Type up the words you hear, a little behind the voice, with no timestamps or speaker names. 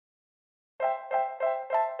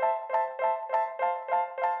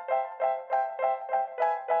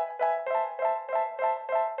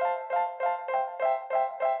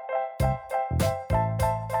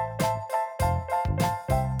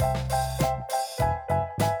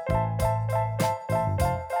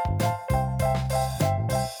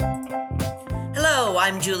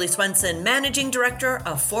I'm Julie Swenson, Managing Director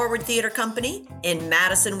of Forward Theater Company in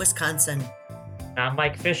Madison, Wisconsin. I'm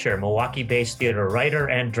Mike Fisher, Milwaukee-based theater writer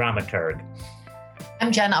and dramaturg.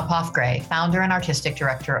 I'm Jen Uphoff-Gray, founder and artistic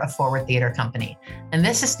director of Forward Theater Company. And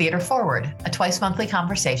this is Theater Forward, a twice-monthly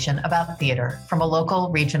conversation about theater from a local,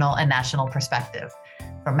 regional, and national perspective.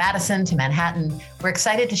 From Madison to Manhattan, we're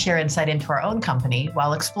excited to share insight into our own company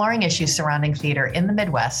while exploring issues surrounding theater in the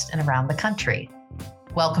Midwest and around the country.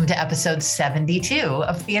 Welcome to episode 72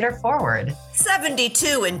 of Theater Forward.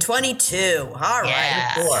 72 and 22. All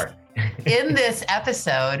right. Four. In this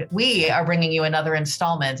episode, we are bringing you another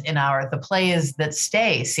installment in our The Plays That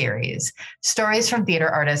Stay series, stories from theater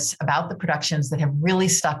artists about the productions that have really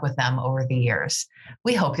stuck with them over the years.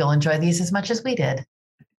 We hope you'll enjoy these as much as we did.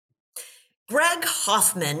 Greg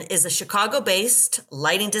Hoffman is a Chicago-based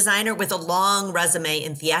lighting designer with a long resume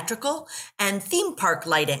in theatrical and theme park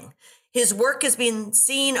lighting. His work has been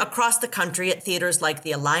seen across the country at theaters like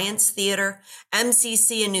the Alliance Theater,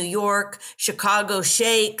 MCC in New York, Chicago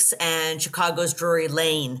Shakes, and Chicago's Drury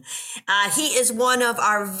Lane. He is one of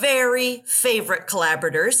our very favorite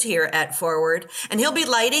collaborators here at Forward, and he'll be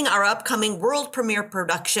lighting our upcoming world premiere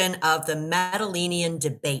production of The Madalenian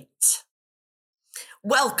Debate.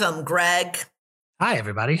 Welcome, Greg. Hi,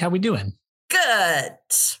 everybody. How we doing? Good.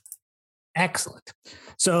 Excellent.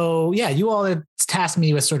 So, yeah, you all have tasked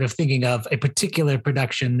me with sort of thinking of a particular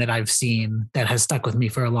production that I've seen that has stuck with me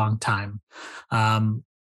for a long time.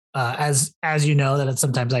 As you know, that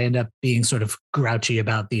sometimes I end up being sort of grouchy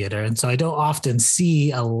about theater. And so I don't often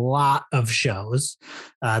see a lot of shows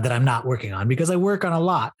that I'm not working on because I work on a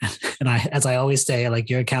lot. And as I always say, like,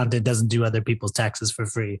 your accountant doesn't do other people's taxes for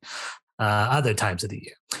free other times of the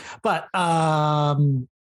year. But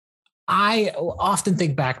I often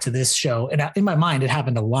think back to this show, and in my mind, it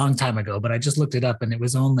happened a long time ago, but I just looked it up and it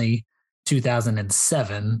was only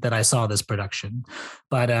 2007 that I saw this production.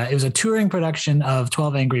 But it was a touring production of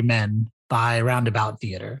 12 Angry Men by Roundabout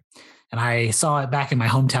Theater. And I saw it back in my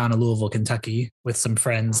hometown of Louisville, Kentucky with some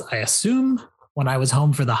friends, I assume when I was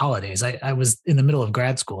home for the holidays. I was in the middle of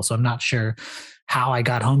grad school, so I'm not sure how I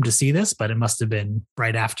got home to see this, but it must have been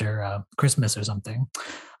right after Christmas or something.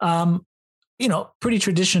 Pretty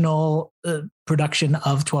traditional production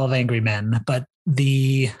of 12 Angry Men, but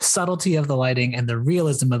the subtlety of the lighting and the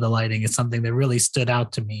realism of the lighting is something that really stood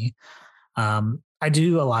out to me. I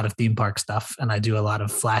do a lot of theme park stuff and I do a lot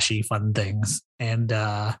of flashy, fun things. And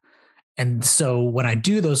so when I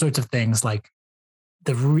do those sorts of things, like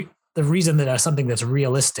the reason that something that's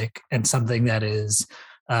realistic and something that is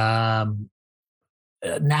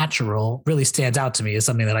natural really stands out to me is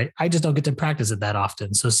something that I just don't get to practice it that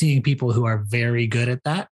often. So seeing people who are very good at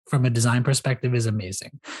that from a design perspective is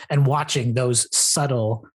amazing. And watching those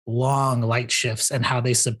subtle, long light shifts and how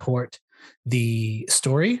they support the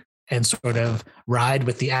story and sort of ride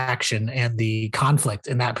with the action and the conflict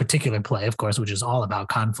in that particular play, of course, which is all about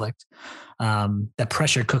conflict, the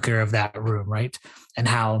pressure cooker of that room, right? And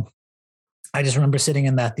how I just remember sitting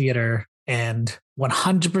in that theater and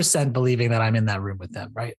 100% believing that I'm in that room with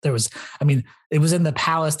them, right? It was in the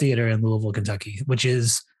Palace Theater in Louisville, Kentucky, which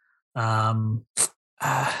is, it's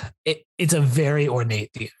a very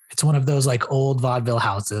ornate theater. It's one of those like old vaudeville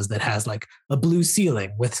houses that has like a blue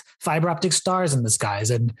ceiling with fiber optic stars in the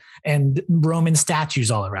skies and Roman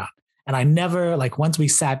statues all around. And I never, like, once we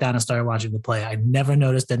sat down and started watching the play, I never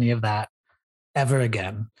noticed any of that ever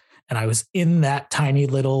again. And I was in that tiny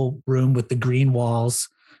little room with the green walls,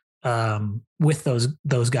 with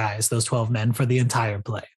those guys, those 12 men for the entire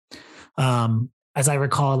play. As I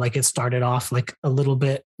recall, like, it started off like a little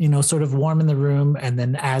bit, sort of warm in the room. And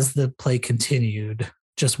then as the play continued,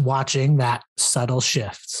 just watching that subtle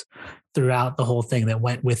shifts throughout the whole thing that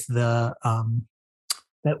went with the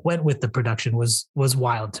production was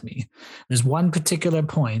wild to me. There's one particular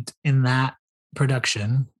point in that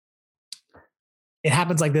production. It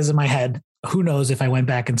happens like this in my head. Who knows if I went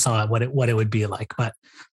back and saw it, what it would be like,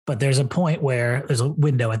 but there's a point where there's a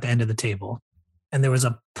window at the end of the table. And there was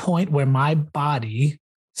a point where my body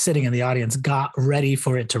sitting in the audience got ready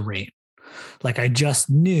for it to rain. Like, I just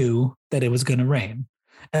knew that it was going to rain.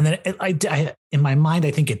 And then I, in my mind,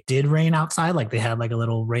 I think it did rain outside. Like, they had like a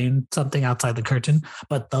little rain something outside the curtain,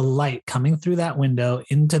 but the light coming through that window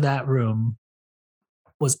into that room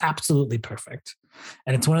was absolutely perfect.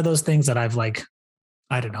 And it's one of those things that I've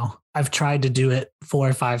tried to do it 4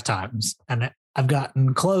 or 5 times and I've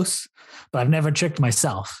gotten close, but I've never tricked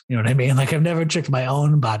myself. You know what I mean? Like, I've never tricked my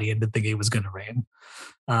own body into thinking it was going to rain.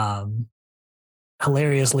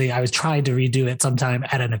 Hilariously, I was trying to redo it sometime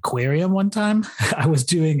at an aquarium one time. I was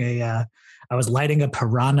lighting a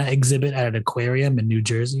piranha exhibit at an aquarium in New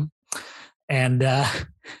Jersey. And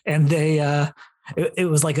they it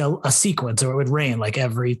was like a sequence, or it would rain like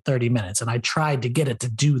every 30 minutes. And I tried to get it to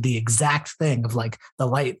do the exact thing of like the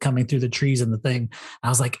light coming through the trees and the thing. I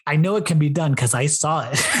was like, I know it can be done because I saw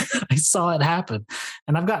it. I saw it happen,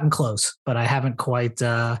 and I've gotten close, but I haven't quite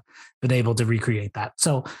been able to recreate that.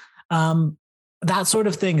 So that sort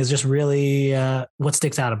of thing is just really what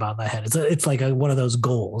sticks out about my head. It's like one of those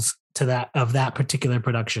goals to that particular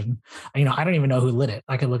production. I don't even know who lit it.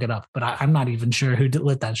 I could look it up, but I'm not even sure who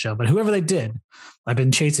lit that show. But whoever they did, I've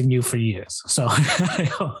been chasing you for years. So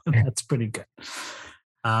that's pretty good.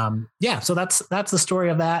 So that's the story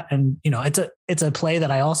of that. And it's a play that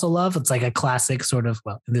I also love. It's like a classic sort of,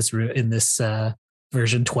 well, in this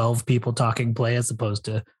version, 12 people talking play, as opposed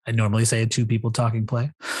to, I normally say a 2 people talking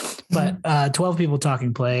play, but 12 people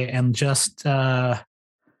talking play, and just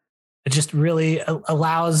it just really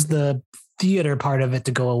allows the theater part of it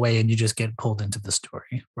to go away, and you just get pulled into the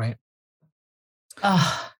story, right?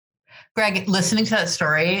 Greg, listening to that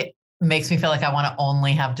story makes me feel like I want to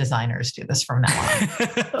only have designers do this from now on.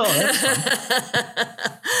 That's fun.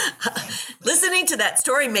 Listening to that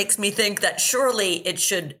story makes me think that surely it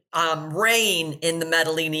should reign in the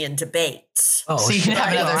Madalenian debate. Oh, so you can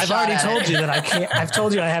have another I've already told you that I can't. I've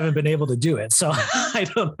told you I haven't been able to do it, so I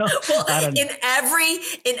don't know. Well, in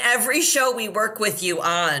every show we work with you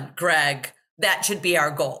on, Greg, that should be our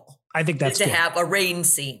goal. I think that's to good. Have a rain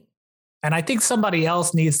scene. And I think somebody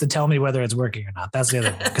else needs to tell me whether it's working or not. That's the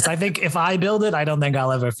other thing. Because I think if I build it, I don't think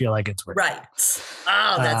I'll ever feel like it's working. Right.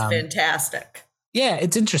 Oh, that's fantastic. Yeah,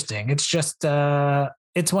 it's interesting. It's just,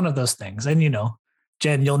 it's one of those things. And,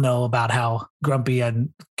 Jen, you'll know about how grumpy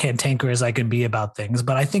and cantankerous I can be about things.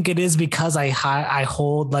 But I think it is because I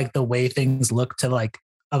hold like the way things look to like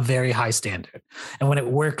a very high standard. And when it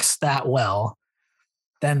works that well,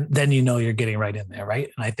 then you're getting right in there,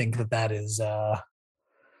 right? And I think that is...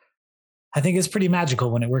 I think it's pretty magical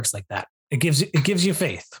when it works like that. It gives you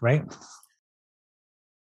faith, right?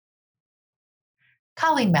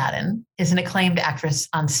 Colleen Madden is an acclaimed actress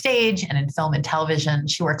on stage and in film and television.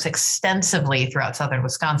 She works extensively throughout Southern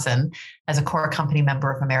Wisconsin as a core company member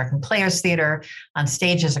of American Players Theater, on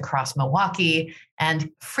stages across Milwaukee, and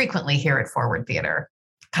frequently here at Forward Theater.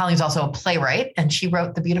 Colleen's also a playwright, and she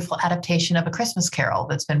wrote the beautiful adaptation of A Christmas Carol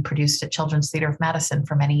that's been produced at Children's Theater of Madison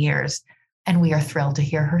for many years. And we are thrilled to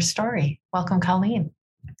hear her story. Welcome, Colleen.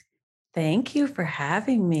 Thank you for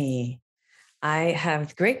having me. I have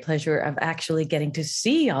the great pleasure of actually getting to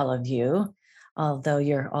see all of you, although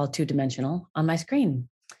you're all two-dimensional, on my screen.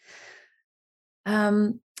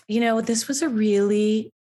 This was a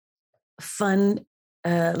really fun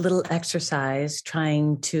little exercise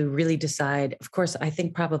trying to really decide. Of course, I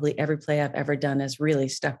think probably every play I've ever done has really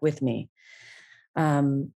stuck with me.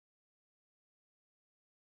 But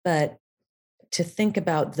to think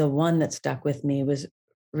about the one that stuck with me was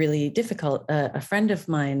really difficult. A friend of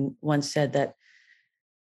mine once said that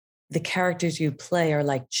the characters you play are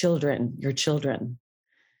like children, your children.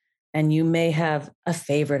 And you may have a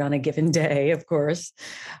favorite on a given day, of course,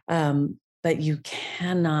 but you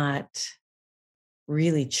cannot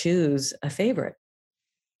really choose a favorite.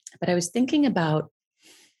 But I was thinking about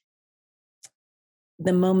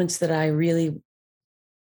the moments that I really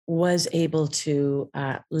was able to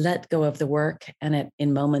let go of the work and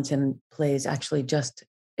in moments and plays actually just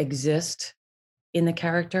exist in the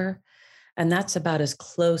character. And that's about as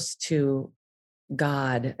close to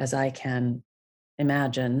God as I can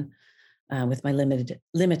imagine with my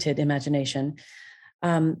limited imagination.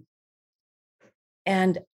 And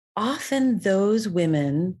often those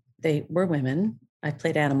women, they were women, I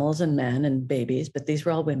played animals and men and babies, but these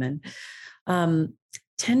were all women,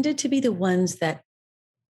 tended to be the ones that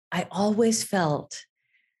I always felt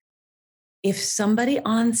if somebody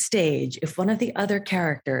on stage, if one of the other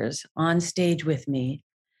characters on stage with me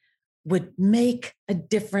would make a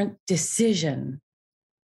different decision,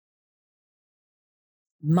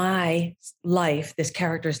 my life, this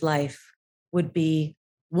character's life, would be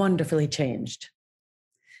wonderfully changed.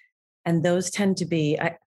 And those tend to be,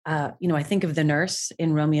 I think of the nurse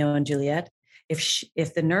in Romeo and Juliet.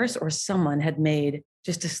 If the nurse or someone had made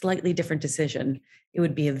just a slightly different decision, it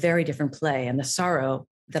would be a very different play. And the sorrow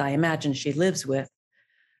that I imagine she lives with,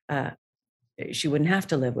 she wouldn't have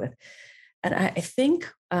to live with. And I think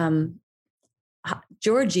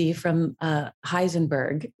Georgie from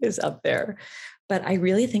Heisenberg is up there, but I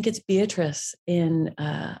really think it's Beatrice in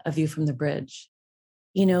A View from the Bridge.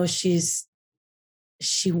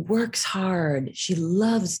 She works hard. She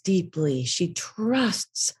loves deeply. She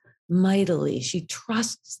trusts mightily. She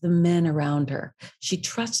trusts the men around her. She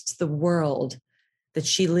trusts the world that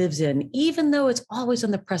she lives in, even though it's always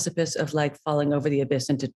on the precipice of like falling over the abyss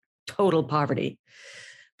into total poverty.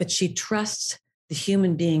 But she trusts the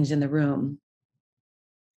human beings in the room.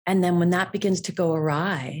 And then when that begins to go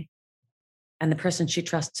awry, and the person she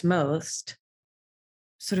trusts most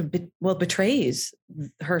sort of betrays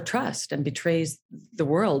her trust and betrays the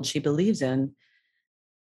world she believes in.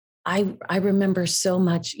 I remember so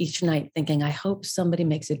much each night thinking, I hope somebody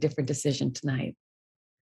makes a different decision tonight.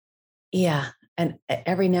 Yeah. And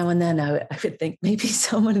every now and then I would think maybe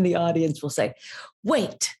someone in the audience will say,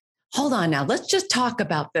 wait, hold on now, let's just talk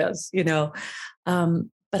about this,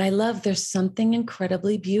 But I love, there's something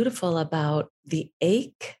incredibly beautiful about the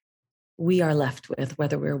ache we are left with,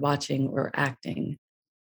 whether we're watching or acting,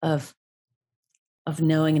 of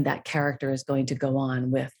knowing that character is going to go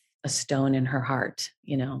on with a stone in her heart,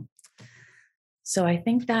 So I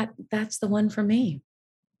think that's the one for me.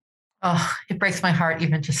 Oh, it breaks my heart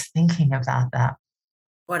even just thinking about that.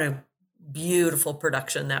 What a beautiful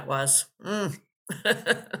production that was.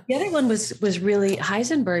 The other one was really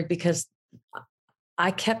Heisenberg, because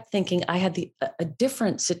I kept thinking I had a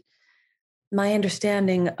difference. My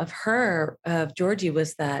understanding of her, of Georgie,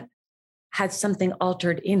 was that had something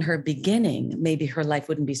altered in her beginning, maybe her life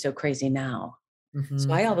wouldn't be so crazy now. Mm-hmm.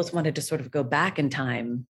 So I always wanted to sort of go back in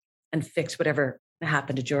time and fix whatever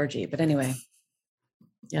happened to Georgie. But anyway,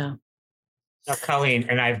 yeah. Now, Colleen,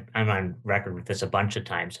 and I'm on record with this a bunch of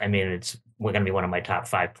times. I mean, it's going to be one of my top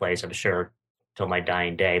 5 plays, I'm sure, till my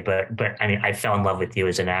dying day. But I mean, I fell in love with you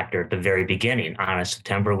as an actor at the very beginning on a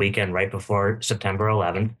September weekend, right before September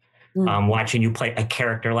 11th, watching you play a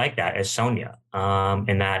character like that as Sonia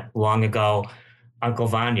in that long ago Uncle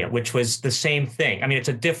Vanya, which was the same thing. I mean, it's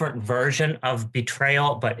a different version of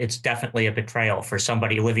betrayal, but it's definitely a betrayal for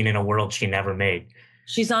somebody living in a world she never made.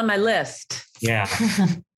 She's on my list. Yeah.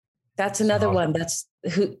 That's another one. That's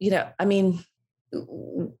who, I mean,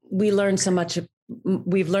 we've learned so much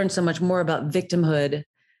more about victimhood,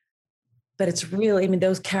 but it's really, I mean,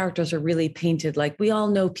 those characters are really painted. Like, we all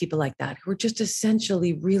know people like that who are just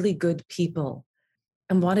essentially really good people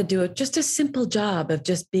and want to do just a simple job of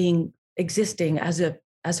just existing as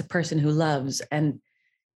a person who loves, and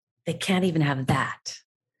they can't even have that.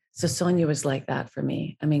 So Sonia was like that for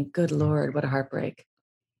me. I mean, good Lord, what a heartbreak.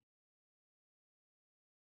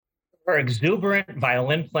 Her exuberant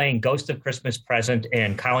violin-playing Ghost of Christmas Present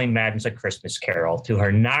in Colleen Madden's A Christmas Carol, to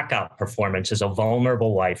her knockout performance as a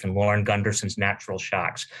vulnerable wife in Lauren Gunderson's Natural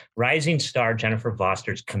Shocks, rising star Jennifer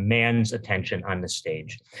Foster commands attention on the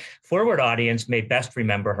stage. Forward audience may best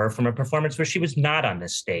remember her from a performance where she was not on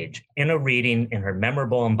this stage, in a reading in her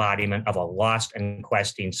memorable embodiment of a lost and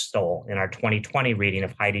questing soul in our 2020 reading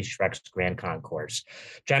of Heidi Schreck's Grand Concourse.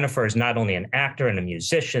 Jennifer is not only an actor and a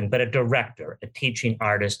musician, but a director, a teaching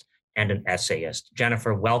artist, and an essayist.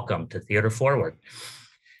 Jennifer, welcome to Theater Forward.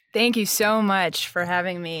 Thank you so much for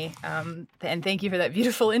having me. And thank you for that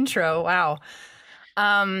beautiful intro. Wow.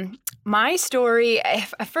 My story,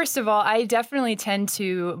 first of all, I definitely tend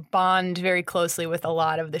to bond very closely with a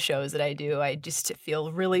lot of the shows that I do. I just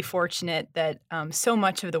feel really fortunate that so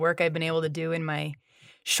much of the work I've been able to do in my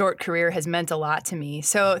short career has meant a lot to me.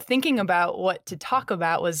 So thinking about what to talk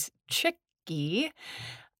about was tricky.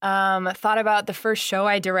 Thought about the first show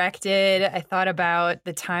I directed. I thought about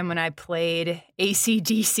the time when I played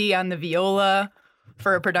AC/DC on the viola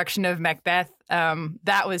for a production of Macbeth.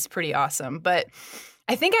 That was pretty awesome. But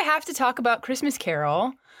I think I have to talk about Christmas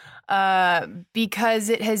Carol because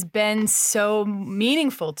it has been so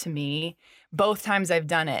meaningful to me both times I've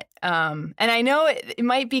done it. And I know it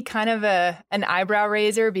might be kind of an eyebrow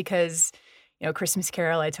raiser because Christmas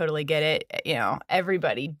Carol, I totally get it.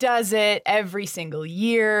 Everybody does it every single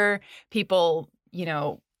year. People,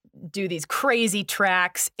 do these crazy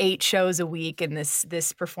tracks, 8 shows a week in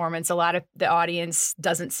this performance. A lot of the audience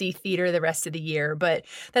doesn't see theater the rest of the year. But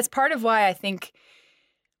that's part of why I think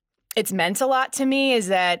it's meant a lot to me, is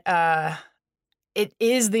that it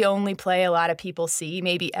is the only play a lot of people see,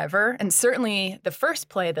 maybe ever. And certainly the first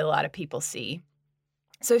play that a lot of people see.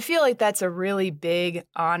 So I feel like that's a really big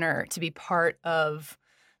honor to be part of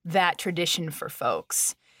that tradition for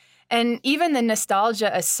folks. And even the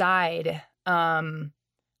nostalgia aside,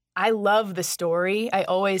 I love the story. I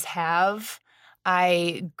always have.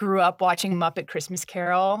 I grew up watching Muppet Christmas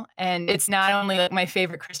Carol, and it's not only like my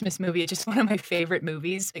favorite Christmas movie, it's just one of my favorite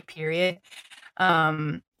movies, like, period.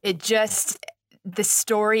 The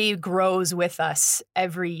story grows with us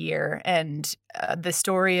every year, and the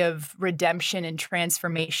story of redemption and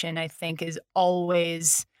transformation, I think, is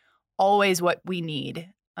always what we need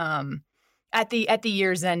at the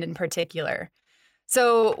year's end in particular.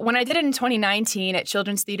 So when I did it in 2019 at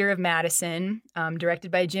Children's Theater of Madison, directed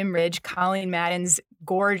by Jim Ridge, Colleen Madden's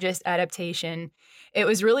gorgeous adaptation, it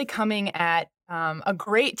was really coming at a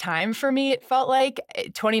great time for me. It felt like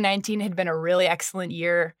 2019 had been a really excellent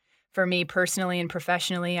year for me personally and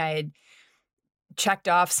professionally. I had checked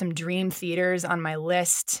off some dream theaters on my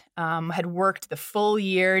list, had worked the full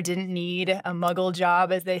year, didn't need a muggle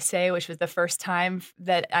job, as they say, which was the first time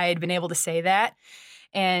that I had been able to say that.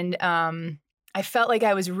 And I felt like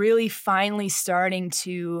I was really finally starting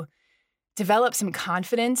to develop some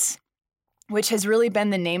confidence, which has really been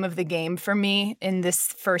the name of the game for me in this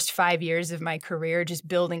first 5 years of my career, just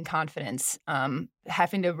building confidence,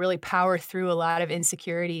 having to really power through a lot of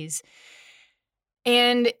insecurities.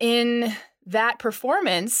 And in that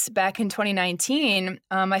performance back in 2019,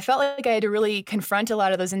 I felt like I had to really confront a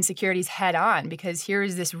lot of those insecurities head on, because here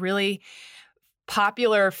is this really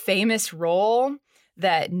popular, famous role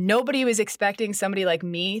that nobody was expecting somebody like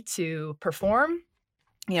me to perform,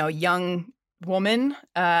 young woman.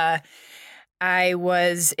 I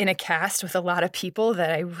was in a cast with a lot of people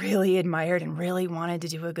that I really admired and really wanted to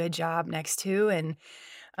do a good job next to.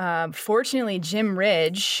 And fortunately, Jim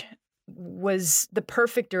Ridge was the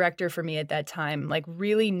perfect director for me at that time, like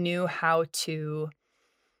really knew how to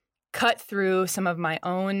cut through some of my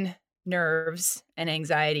own nerves and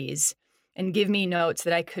anxieties and give me notes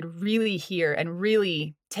that I could really hear and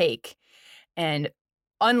really take, and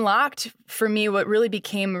unlocked for me what really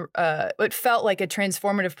became what felt like a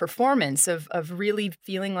transformative performance of really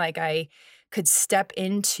feeling like I could step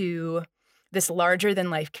into this larger than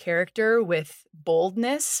life character with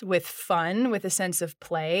boldness, with fun, with a sense of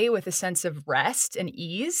play, with a sense of rest and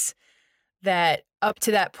ease, that up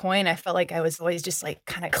to that point, I felt like I was always just like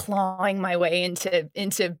kind of clawing my way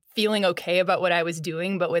into feeling okay about what I was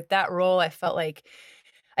doing. But with that role, I felt like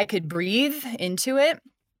I could breathe into it.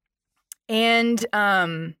 And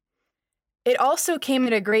it also came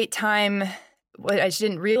at a great time. What I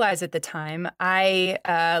didn't realize at the time, I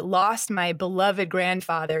lost my beloved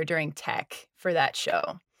grandfather during tech for that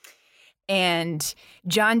show. And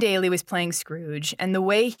John Daly was playing Scrooge. And the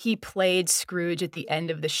way he played Scrooge at the end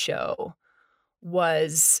of the show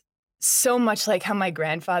was so much like how my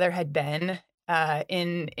grandfather had been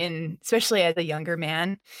in especially as a younger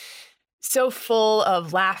man. So full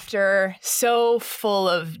of laughter, so full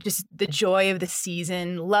of just the joy of the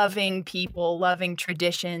season, loving people, loving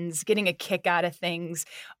traditions, getting a kick out of things,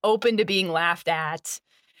 open to being laughed at.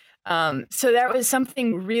 So that was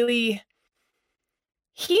something really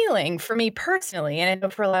healing for me personally, and I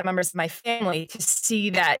know for a lot of members of my family, to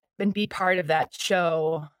see that and be part of that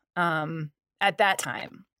show at that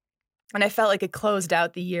time. And I felt like it closed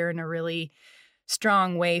out the year in a really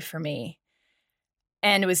strong way for me.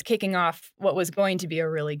 And it was kicking off what was going to be a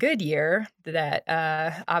really good year that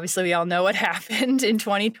obviously we all know what happened in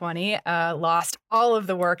 2020. Lost all of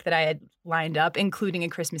the work that I had lined up, including A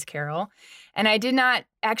Christmas Carol. And I did not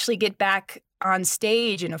actually get back on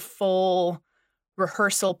stage in a full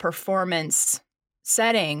rehearsal performance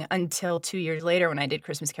setting until 2 years later when I did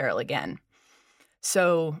Christmas Carol again.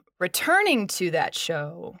 So returning to that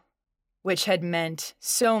show, which had meant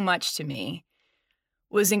so much to me,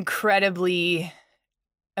 was incredibly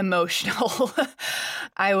emotional.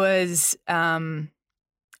 I was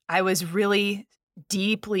really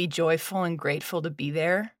deeply joyful and grateful to be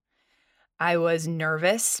there. I was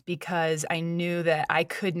nervous because I knew that I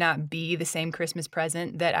could not be the same Christmas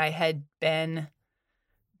present that I had been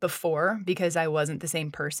before, because I wasn't the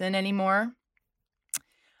same person anymore.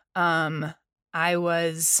 I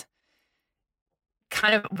was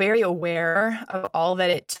kind of very aware of all that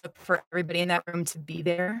it took for everybody in that room to be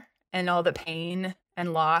there, and all the pain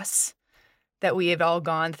and loss that we have all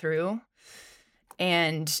gone through,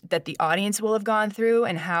 and that the audience will have gone through,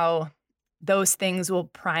 and how those things will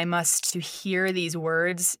prime us to hear these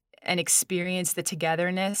words and experience the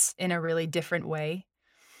togetherness in a really different way.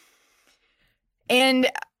 And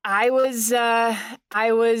I was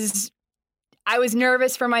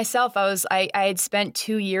nervous for myself. I had spent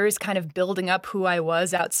 2 years kind of building up who I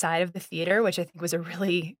was outside of the theater, which I think was a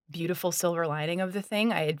really beautiful silver lining of the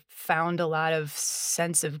thing. I had found a lot of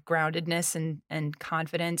sense of groundedness and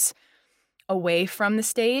confidence away from the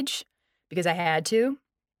stage because I had to.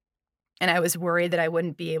 And I was worried that I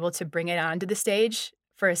wouldn't be able to bring it onto the stage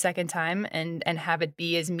for a second time and have it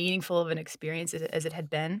be as meaningful of an experience as it had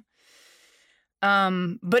been.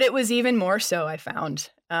 But it was even more so, I found.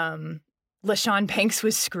 LaShawn Banks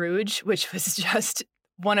was Scrooge, which was just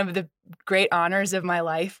one of the great honors of my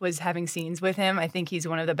life, was having scenes with him. I think he's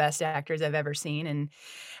one of the best actors I've ever seen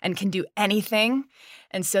and can do anything.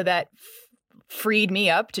 And so that freed me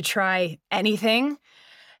up to try anything.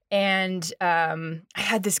 And I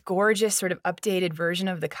had this gorgeous sort of updated version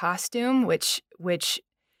of the costume, which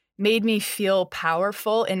made me feel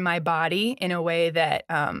powerful in my body in a way that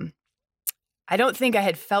I don't think I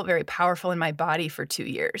had felt very powerful in my body for 2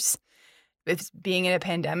 years. With being in a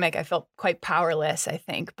pandemic, I felt quite powerless, I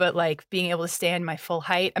think, but like being able to stand my full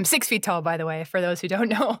height. I'm 6 feet tall, by the way, for those who don't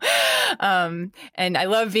know. And I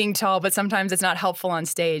love being tall, but sometimes it's not helpful on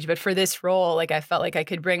stage. But for this role, like I felt like I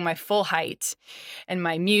could bring my full height and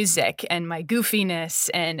my music and my goofiness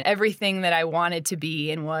and everything that I wanted to be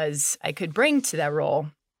and was I could bring to that role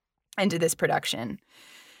and to this production.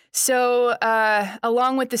 So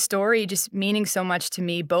along with the story just meaning so much to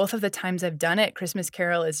me, both of the times I've done it, Christmas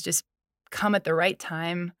Carol is just come at the right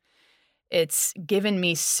time. It's given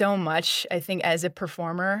me so much, I think, as a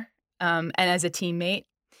performer and as a teammate.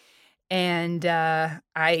 And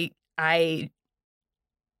I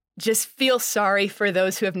just feel sorry for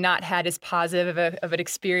those who have not had as positive of an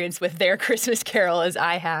experience with their Christmas Carol as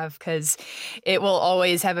I have, because it will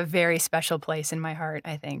always have a very special place in my heart,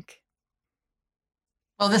 I think.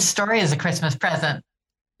 Well, this story is a Christmas present,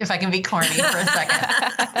 if I can be corny for a second.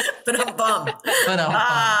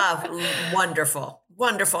 Wonderful.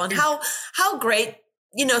 Wonderful. And how great,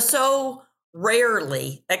 so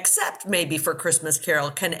rarely, except maybe for Christmas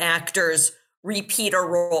Carol, can actors repeat a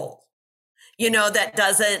role,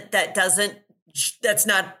 that's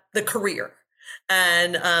not the career.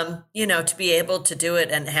 And, to be able to do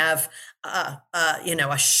it and have,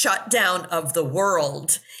 a shutdown of the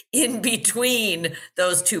world in between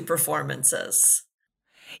those two performances.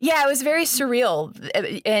 Yeah, it was very surreal.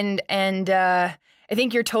 And I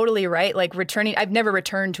think you're totally right. Like I've never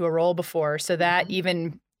returned to a role before. So that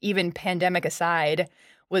even pandemic aside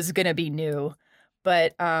was going to be new.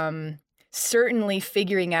 But certainly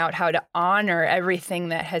figuring out how to honor everything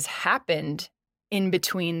that has happened in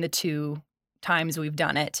between the two times we've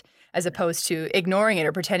done it, as opposed to ignoring it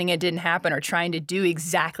or pretending it didn't happen or trying to do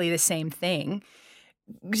exactly the same thing.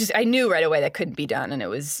 I knew right away that couldn't be done, and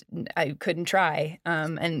I couldn't try,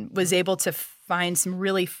 and was able to find some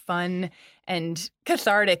really fun and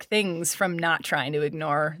cathartic things from not trying to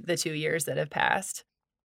ignore the 2 years that have passed.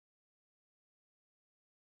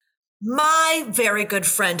 My very good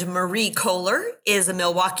friend Marie Kohler is a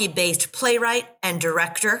Milwaukee-based playwright and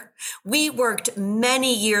director. We worked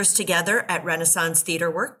many years together at Renaissance Theater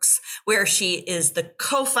Works, where she is the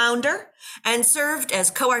co-founder and served as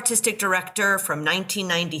co-artistic director from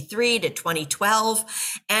 1993 to 2012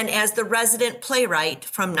 and as the resident playwright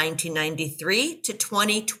from 1993 to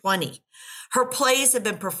 2020. Her plays have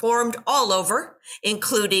been performed all over,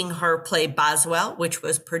 including her play Boswell, which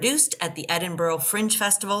was produced at the Edinburgh Fringe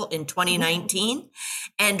Festival in 2019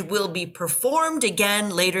 and will be performed again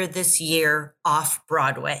later this year off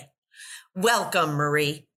Broadway. Welcome,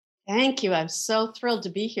 Marie. Thank you. I'm so thrilled to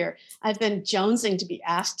be here. I've been jonesing to be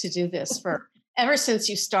asked to do this ever since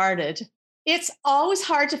you started. It's always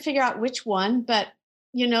hard to figure out which one, but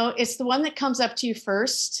it's the one that comes up to you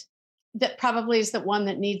first that probably is the one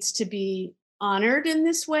that needs to be honored in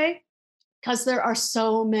this way, because there are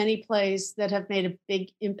so many plays that have made a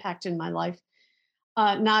big impact in my life,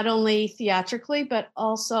 not only theatrically, but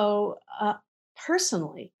also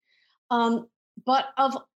personally. But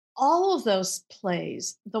of all of those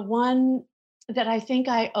plays, the one that I think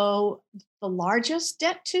I owe the largest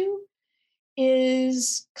debt to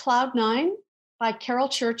is Cloud 9 by Carol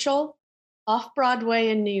Churchill, off Broadway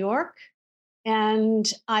in New York. And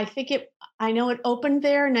I know it opened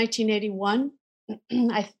there in 1981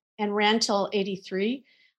 and ran till 83.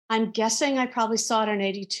 I'm guessing I probably saw it in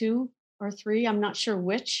 82 or 3. I'm not sure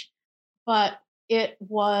which, but it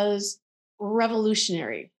was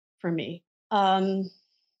revolutionary for me.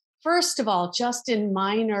 First of all, just in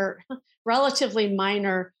relatively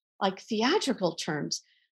minor, like theatrical terms,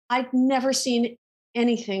 I'd never seen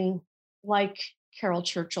anything like Carol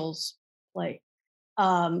Churchill's play.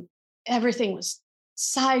 Everything was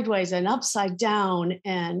sideways and upside down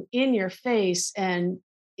and in your face and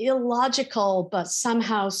illogical, but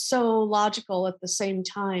somehow so logical at the same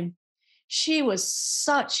time. She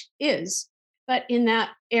but in that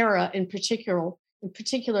era in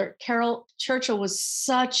particular, Carol Churchill was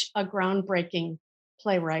such a groundbreaking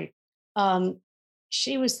playwright.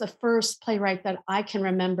 She was the first playwright that I can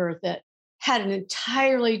remember that had an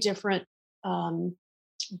entirely different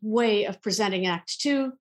way of presenting Act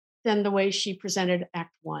 2 than the way she presented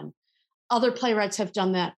Act 1. Other playwrights have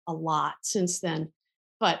done that a lot since then.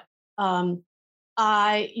 But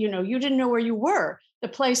you didn't know where you were. The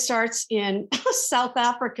play starts in South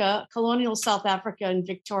Africa, colonial South Africa in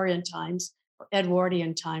Victorian times, or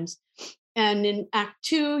Edwardian times. And in Act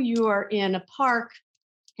 2, you are in a park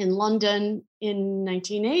in London in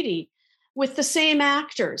 1980 with the same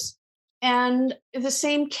actors and the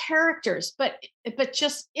same characters, but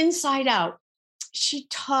just inside out. She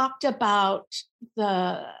talked about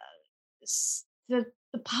the the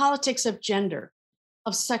politics of gender,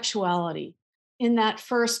 of sexuality. In that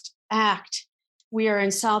first act, we are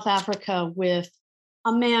in South Africa with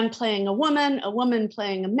a man playing a woman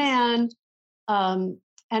playing a man, an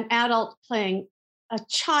adult playing a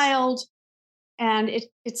child, and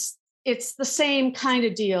it's the same kind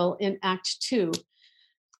of deal in Act 2.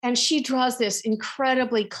 And she draws this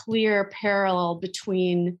incredibly clear parallel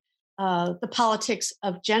between the politics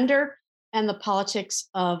of gender and the politics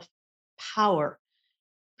of power,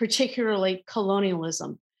 particularly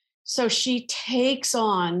colonialism. So she takes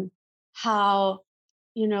on how,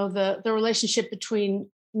 the relationship between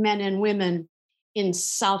men and women in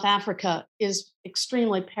South Africa is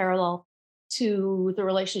extremely parallel to the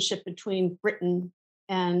relationship between Britain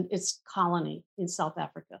and its colony in South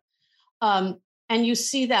Africa. And you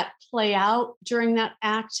see that play out during that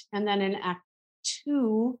act. And then in Act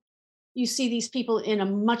 2, you see these people in a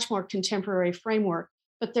much more contemporary framework,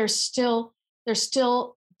 but they're still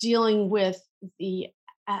dealing with the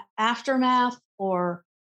aftermath or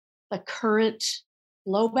the current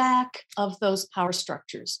blowback of those power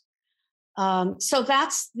structures. So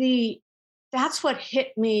that's what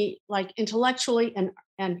hit me, like, intellectually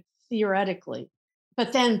and theoretically.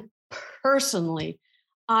 But then personally,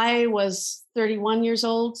 I was 31 years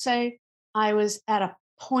old, say. I was at a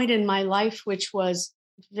point in my life which was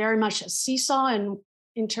very much a seesaw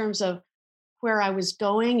in terms of where I was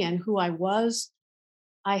going and who I was.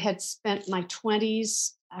 I had spent my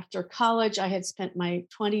 20s after college. I had spent my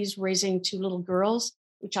 20s raising 2 little girls,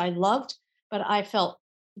 which I loved, but I felt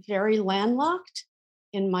very landlocked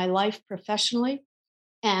in my life professionally.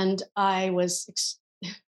 And I was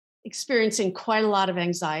experiencing quite a lot of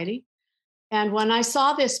anxiety. And when I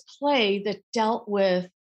saw this play that dealt with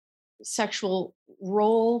sexual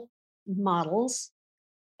role models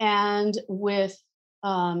and with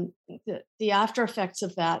the after effects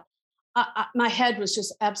of that, my head was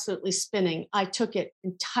just absolutely spinning. I took it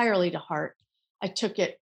entirely to heart. I took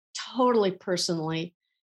it totally personally.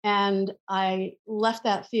 And I left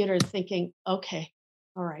that theater thinking, okay,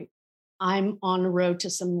 all right, I'm on the road to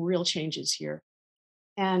some real changes here.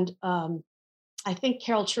 And I think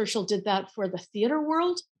Carol Churchill did that for the theater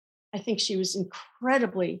world. I think she was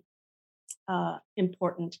incredibly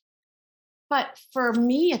important. But for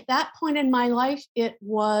me, at that point in my life, it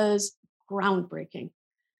was groundbreaking.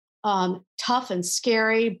 Tough and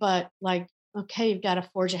scary, but like, okay, you've got to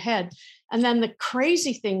forge ahead. And then the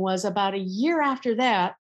crazy thing was, about a year after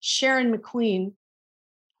that, Sharon McQueen,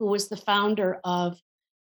 who was the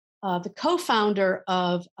co-founder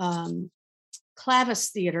of Clavis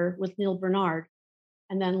Theater with Neil Bernard,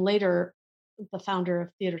 and then later the founder of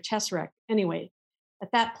Theater Tesseract. Anyway,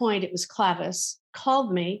 at that point, it was Clavis,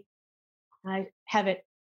 called me. I have it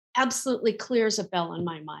absolutely clear as a bell in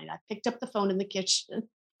my mind. I picked up the phone in the kitchen, of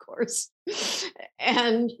course,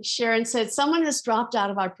 and Sharon said, someone has dropped out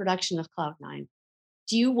of our production of Cloud 9.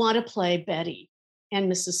 Do you want to play Betty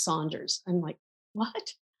and Mrs. Saunders? I'm like,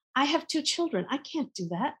 what? I have 2 children. I can't do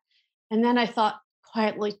that. And then I thought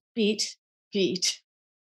quietly, beat.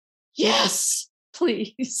 Yes,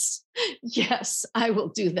 please. Yes, I will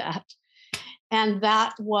do that. And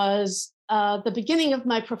that was the beginning of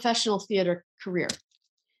my professional theater career.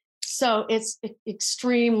 So it's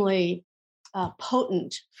extremely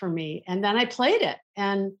potent for me. And then I played it.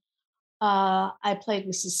 And I played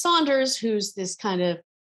Mrs. Saunders, who's this kind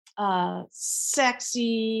of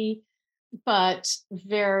sexy, but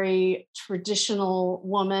very traditional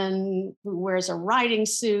woman who wears a riding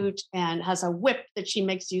suit and has a whip that she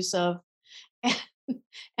makes use of.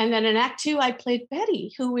 And then in Act 2, I played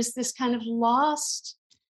Betty, who was this kind of lost,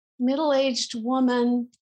 middle-aged woman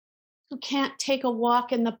who can't take a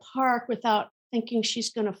walk in the park without thinking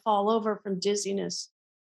she's going to fall over from dizziness.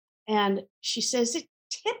 And she says, it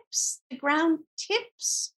tips, the ground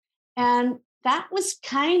tips. And that was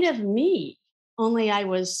kind of me, only I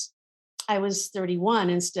was 31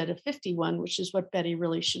 instead of 51, which is what Betty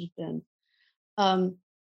really should have been.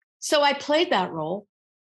 So I played that role.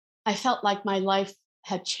 I felt like my life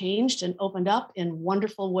had changed and opened up in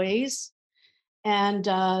wonderful ways. And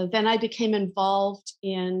then I became involved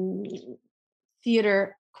in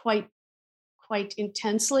theater quite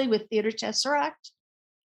intensely with Theater Tesseract.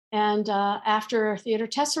 And after Theater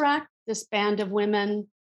Tesseract, this band of women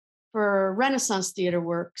for Renaissance Theater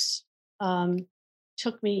Works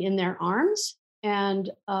took me in their arms. And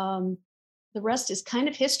the rest is kind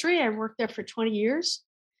of history. I worked there for 20 years.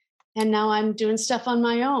 And now I'm doing stuff on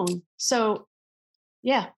my own. So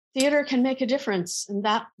yeah, theater can make a difference. And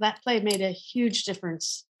that play made a huge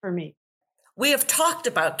difference for me. We have talked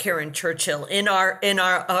about Karen Churchill in our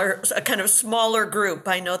kind of smaller group.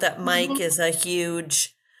 I know that Mike is a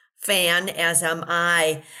huge fan, as am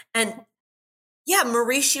I. And yeah,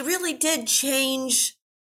 Marie, she really did change.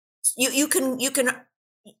 You can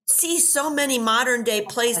see so many modern day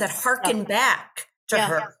plays that harken back to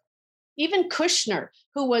her. Even Kushner,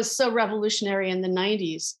 who was so revolutionary in the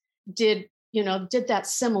 90s, did that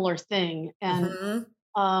similar thing and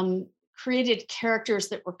created characters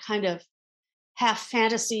that were kind of half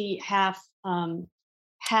fantasy, half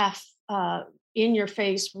in your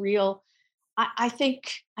face, real. I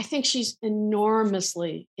think she's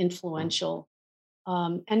enormously influential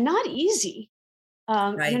and not easy.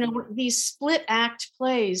 Right. These split act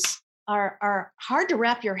plays are hard to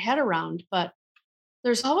wrap your head around, but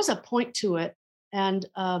there's always a point to it. And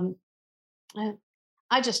I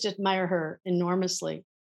just admire her enormously.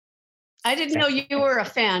 I didn't know you were a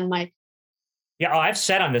fan, Mike. Yeah, I've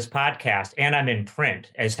said on this podcast, and I'm in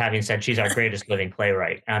print as having said she's our greatest living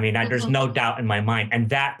playwright. I mean, there's no doubt in my mind. And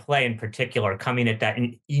that play in particular, coming at that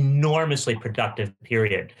enormously productive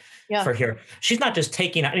period for her. She's not just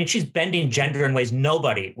she's bending gender in ways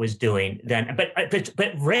nobody was doing then,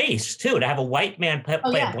 but race too, to have a white man play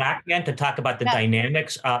a black man, to talk about the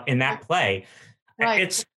dynamics in that play.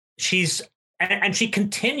 Right. And she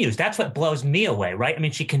continues. That's what blows me away, right? I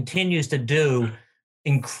mean, she continues to do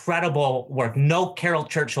incredible work. No Carol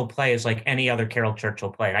Churchill play is like any other Carol Churchill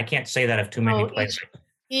play. And I can't say that of too many plays.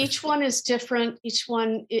 Each one is different. Each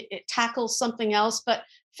one, it tackles something else, but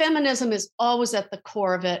feminism is always at the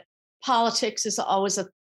core of it. Politics is always at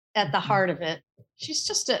the heart of it.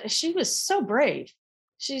 She was so brave.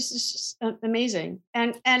 She's just amazing.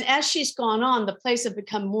 And as she's gone on, the plays have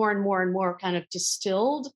become more and more and more kind of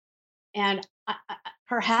distilled and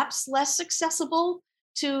perhaps less accessible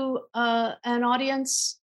to an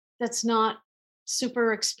audience that's not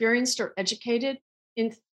super experienced or educated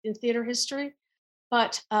in theater history,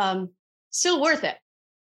 but still worth it.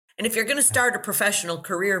 And if you're going to start a professional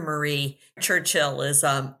career, Marie, Churchill is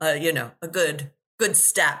a good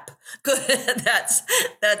step. Good,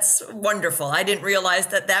 that's wonderful. I didn't realize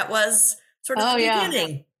that was sort of the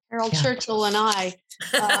beginning. Carol Churchill and I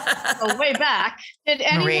go way back. Did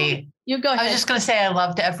anyone? Marie, you go ahead. I was just going to say I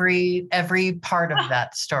loved every part of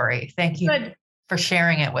that story. Thank you for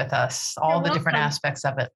sharing it with us, all the different aspects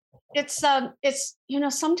of it. It's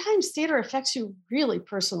sometimes theater affects you really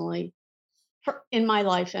personally, in my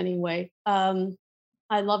life anyway. I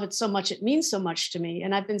love it so much. It means so much to me.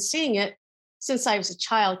 And I've been seeing it since I was a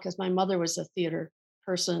child because my mother was a theater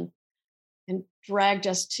person and dragged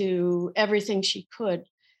us to everything she could.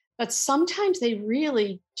 But sometimes they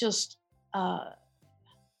really just,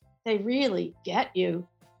 they really get you.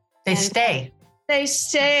 They stay. They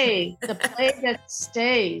stay. The play that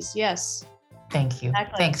stays. Yes. Thank you.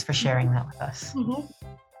 Exactly. Thanks for sharing that with us. Mm-hmm.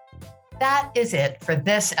 That is it for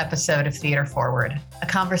this episode of Theater Forward, a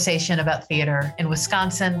conversation about theater in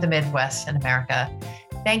Wisconsin, the Midwest, and America.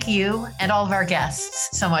 Thank you and all of our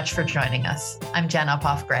guests so much for joining us. I'm Jen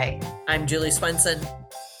Uphoff-Gray. I'm Julie Swenson.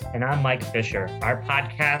 And I'm Mike Fisher. Our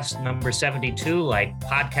podcast number 72, like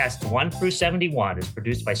podcasts 1 through 71, is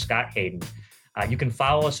produced by Scott Hayden. You can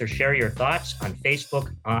follow us or share your thoughts on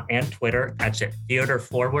Facebook and Twitter. That's at Theater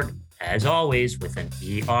Forward, as always, with an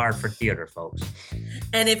ER for theater, folks.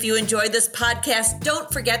 And if you enjoyed this podcast,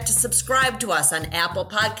 don't forget to subscribe to us on Apple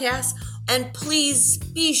Podcasts. And please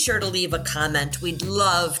be sure to leave a comment. We'd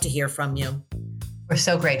love to hear from you. We're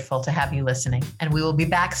so grateful to have you listening, and we will be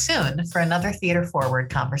back soon for another Theater Forward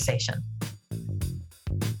conversation.